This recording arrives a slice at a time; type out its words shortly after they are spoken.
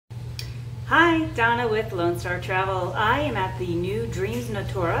Hi, Donna with Lone Star Travel. I am at the new Dreams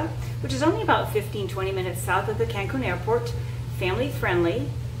Natura, which is only about 15-20 minutes south of the Cancun airport, family friendly,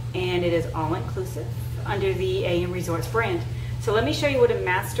 and it is all-inclusive under the AM Resorts brand. So let me show you what a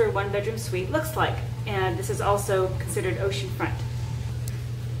master one-bedroom suite looks like, and this is also considered oceanfront.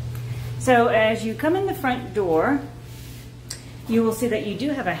 So as you come in the front door, you will see that you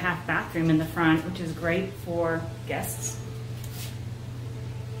do have a half bathroom in the front, which is great for guests,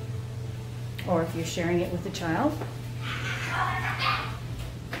 or if you're sharing it with a child.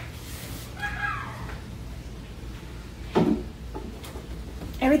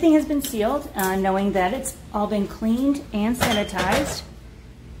 Everything has been sealed, knowing that it's all been cleaned and sanitized.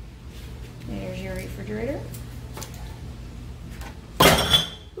 There's your refrigerator.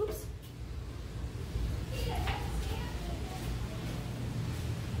 Oops.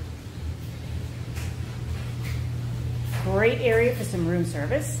 Great area for some room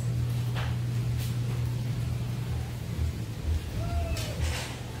service.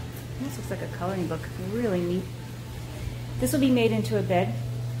 This looks like a coloring book, really neat. This will be made into a bed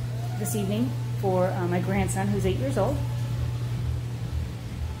this evening for my grandson, who's 8 years old.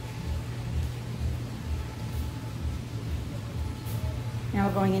 Now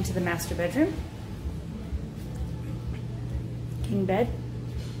we're going into the master bedroom. King bed.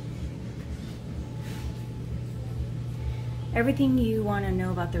 Everything you want to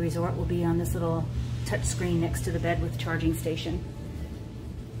know about the resort will be on this little touch screen next to the bed with charging station.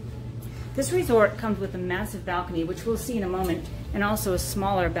 This resort comes with a massive balcony, which we'll see in a moment, and also a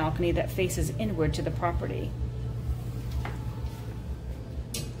smaller balcony that faces inward to the property.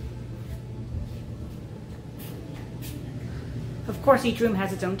 Of course, each room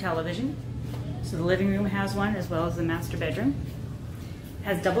has its own television. So the living room has one, as well as the master bedroom. It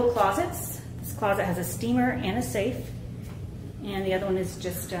has double closets. This closet has a steamer and a safe, and the other one is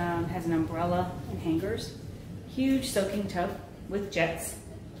just has an umbrella and hangers. Huge soaking tub with jets.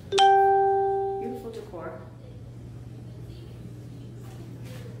 Beautiful decor.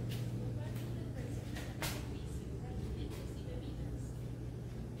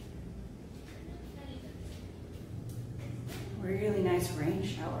 Really nice rain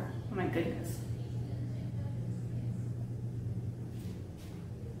shower. Oh my goodness.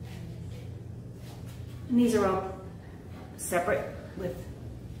 And these are all separate with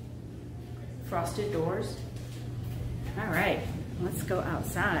frosted doors. All right, let's go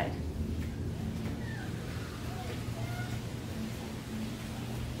outside.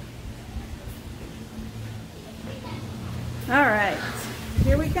 All right,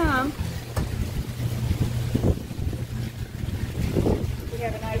 here we come. We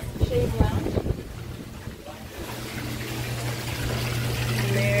have a nice shade lounge. And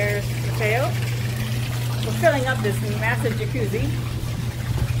there's Mateo. We're filling up this massive jacuzzi.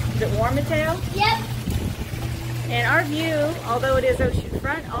 Is it warm, Mateo? Yep. And our view, although it is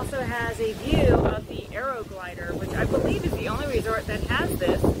oceanfront, also has a view of the aeroglider, which I believe is the only resort that has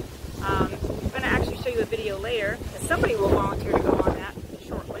this. I'm going to actually show you a video later. Somebody will volunteer to go on that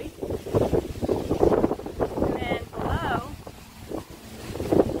shortly. And then below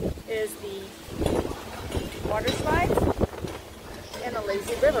is the water slides and the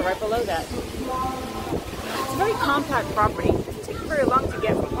lazy river right below that. It's a very compact property. It doesn't take very long to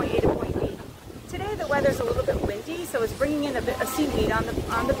get from point A to point B. Today the weather's a little bit windy, so it's bringing in a bit of seaweed on the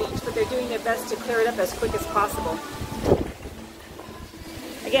beach, but they're doing their best to clear it up as quick as possible.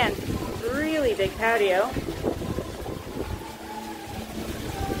 Again, really big patio.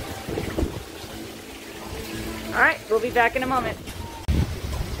 All right, we'll be back in a moment.